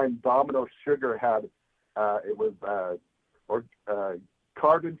one time, Domino Sugar had, it was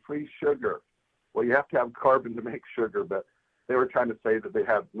carbon-free sugar. Well, you have to have carbon to make sugar, but they were trying to say that they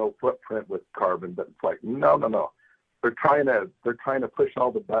have no footprint with carbon. But it's like, no. They're trying to push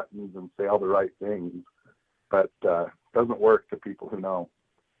all the buttons and say all the right things, but it doesn't work to people who know.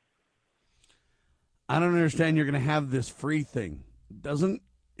 I don't understand. You're going to have this free thing.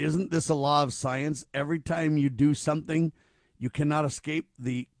 Isn't this a law of science? Every time you do something, you cannot escape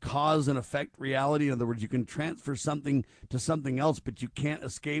the cause and effect reality. In other words, you can transfer something to something else, but you can't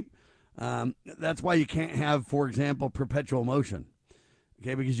escape. That's why you can't have, for example, perpetual motion.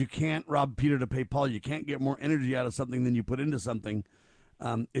 Okay, because you can't rob Peter to pay Paul. You can't get more energy out of something than you put into something.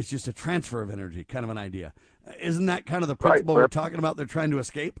 It's just a transfer of energy, kind of an idea. Isn't that kind of the principle we're talking about? They're trying to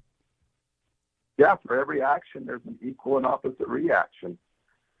escape? Yeah, for every action, there's an equal and opposite reaction.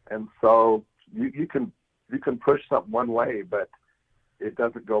 And so you can push something one way, but it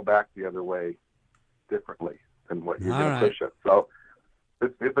doesn't go back the other way differently than what you're going to push it. So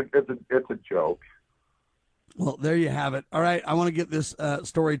it's a joke. Well, there you have it. All right, I want to get this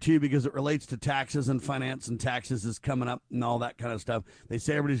story to you because it relates to taxes and finance, and taxes is coming up and all that kind of stuff. They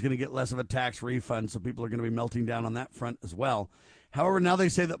say everybody's going to get less of a tax refund, so people are going to be melting down on that front as well. However, now they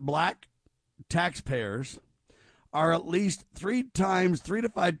say that black taxpayers are at least 3 to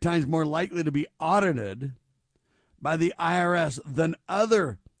 5 times more likely to be audited by the IRS than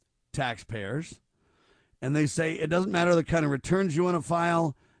other taxpayers. And they say it doesn't matter the kind of returns you want to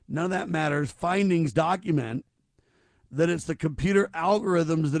file. None of that matters. Findings document that it's the computer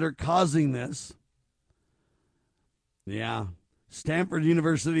algorithms that are causing this. Yeah. Stanford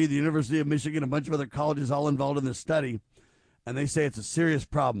University, the University of Michigan, a bunch of other colleges all involved in this study. And they say it's a serious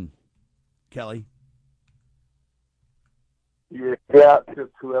problem, Kelly. Yeah, it's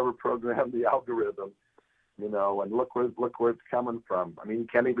just whoever programmed the algorithm, and look where it's coming from. I mean, you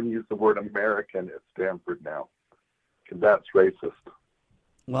can't even use the word American at Stanford now, because that's racist.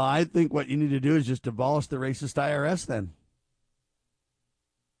 Well, I think what you need to do is just abolish the racist IRS then.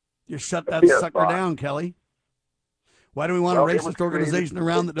 Just shut that sucker down, Kelly. Why do we want a racist organization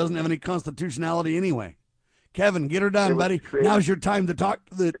around that doesn't have any constitutionality anyway? Kevin, get her done, buddy. Now's your time to talk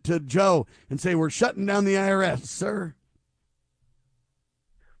to Joe and say we're shutting down the IRS, sir.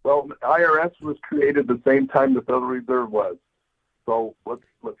 Well, the IRS was created the same time the Federal Reserve was. So let's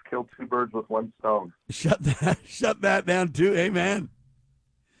kill 2 birds with 1 stone. Shut that down too. Amen.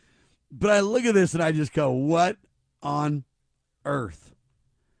 But I look at this and I just go, what on earth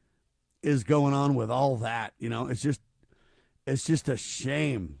is going on with all that? It's just a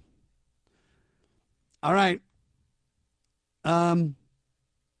shame. All right.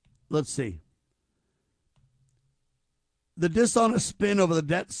 Let's see. The dishonest spin over the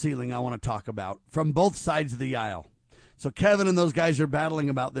debt ceiling I want to talk about from both sides of the aisle. So Kevin and those guys are battling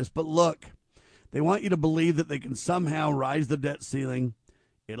about this, but look, they want you to believe that they can somehow rise the debt ceiling.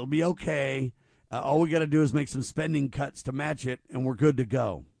 It'll be okay. All we got to do is make some spending cuts to match it, and we're good to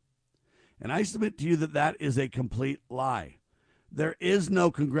go. And I submit to you that that is a complete lie. There is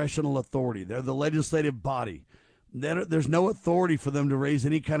no congressional authority. They're the legislative body. There's no authority for them to raise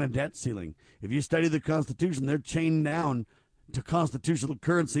any kind of debt ceiling. If you study the Constitution, they're chained down to constitutional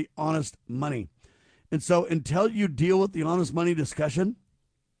currency, honest money. And so until you deal with the honest money discussion,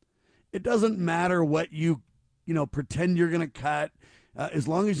 it doesn't matter what you pretend you're going to cut. As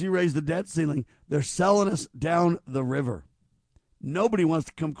long as you raise the debt ceiling, they're selling us down the river. Nobody wants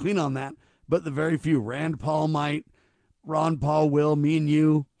to come clean on that, but the very few. Rand Paul might, Ron Paul will, me and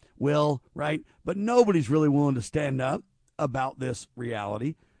you will, right? But nobody's really willing to stand up about this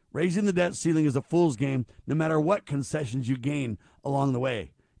reality. Raising the debt ceiling is a fool's game, no matter what concessions you gain along the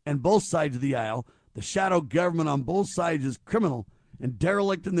way. And both sides of the aisle, the shadow government on both sides is criminal and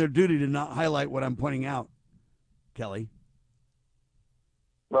derelict in their duty to not highlight what I'm pointing out. Kelly?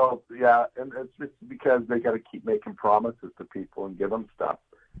 Well, yeah, and it's just because they got to keep making promises to people and give them stuff.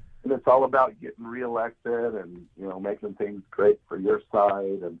 And it's all about getting reelected and, making things great for your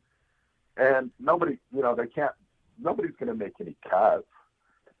side. And nobody, nobody's going to make any cuts,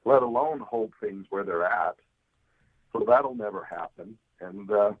 let alone hold things where they're at. So that'll never happen. And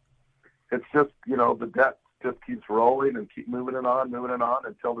it's just, the debt just keeps rolling and keep moving it on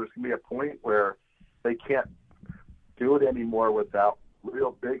until there's going to be a point where they can't do it anymore without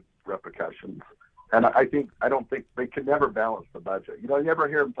real big repercussions. And I don't think they can never balance the budget. You never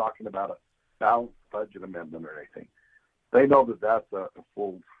hear them talking about a balanced budget amendment or anything. They know that that's a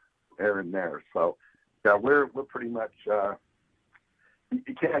fool's errand there. So, yeah, we're pretty much,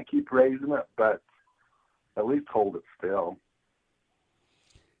 you can't keep raising it, but at least hold it still.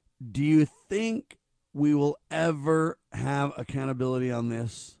 Do you think we will ever have accountability on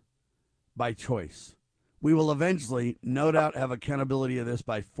this by choice? We will eventually, no doubt, have accountability of this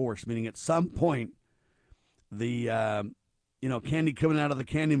by force, meaning at some point, the candy coming out of the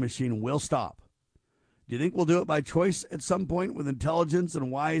candy machine will stop. Do you think we'll do it by choice at some point with intelligence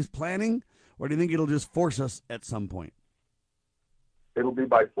and wise planning, or do you think it'll just force us at some point? It'll be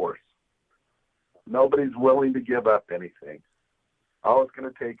by force. Nobody's willing to give up anything. All it's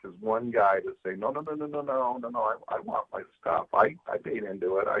going to take is one guy to say, no, I want my stuff. I paid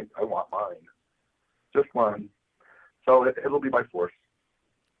into it. I want mine. Just one. So it'll be by force.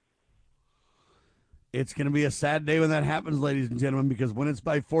 It's going to be a sad day when that happens, ladies and gentlemen, because when it's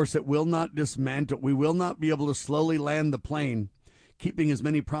by force, it will not dismantle. We will not be able to slowly land the plane, keeping as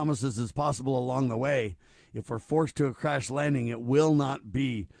many promises as possible along the way. If we're forced to a crash landing, it will not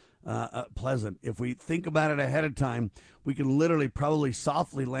be pleasant. If we think about it ahead of time, we can literally probably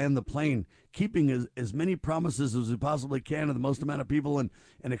softly land the plane, keeping as many promises as we possibly can to the most amount of people and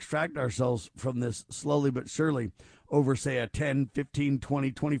extract ourselves from this slowly but surely over, say, a 10, 15,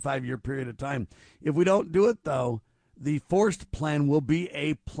 20, 25-year period of time. If we don't do it, though, the forced plan will be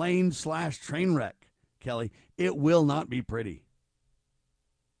a plane/train wreck, Kelly. It will not be pretty.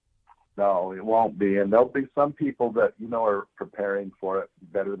 No, it won't be. And there'll be some people that, are preparing for it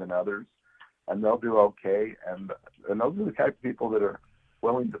better than others, and they'll do okay. And those are the type of people that are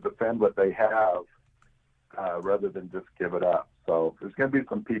willing to defend what they have rather than just give it up. So there's going to be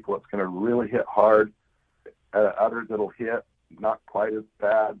some people that's going to really hit hard. Others that'll hit not quite as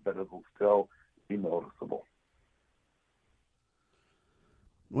bad, but it'll still be noticeable.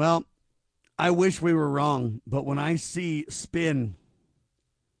 Well, I wish we were wrong, but when I see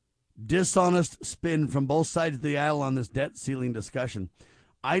dishonest spin from both sides of the aisle on this debt ceiling discussion,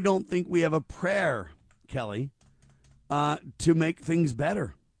 I don't think we have a prayer, Kelly, to make things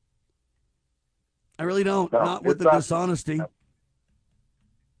better. I really don't. No, not with the dishonesty.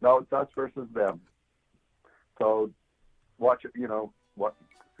 No, it's us versus them. So watch it,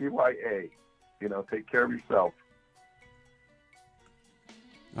 CYA, take care of yourself.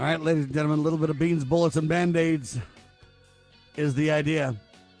 All right, ladies and gentlemen, a little bit of beans, bullets, and Band-Aids is the idea.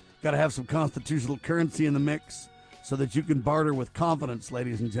 Got to have some constitutional currency in the mix so that you can barter with confidence,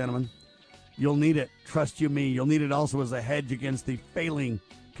 ladies and gentlemen. You'll need it. Trust you me. You'll need it also as a hedge against the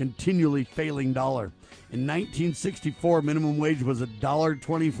continually failing dollar. In 1964, minimum wage was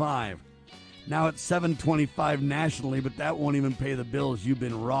 $1.25. Now it's $7.25 nationally, but that won't even pay the bills. You've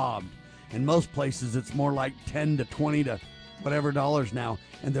been robbed. In most places, it's more like 10 to 20 to whatever dollars now,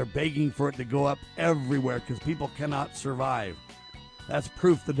 and they're begging for it to go up everywhere because people cannot survive. That's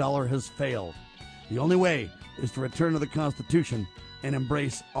proof the dollar has failed. The only way is to return to the Constitution and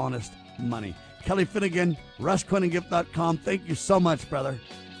embrace honest money. Kelly Finnegan, RussQuinnandGift.com. Thank you so much, brother.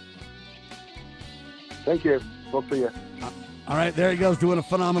 Thank you. We'll see you. All right, there he goes, doing a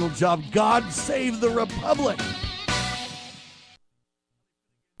phenomenal job. God save the Republic.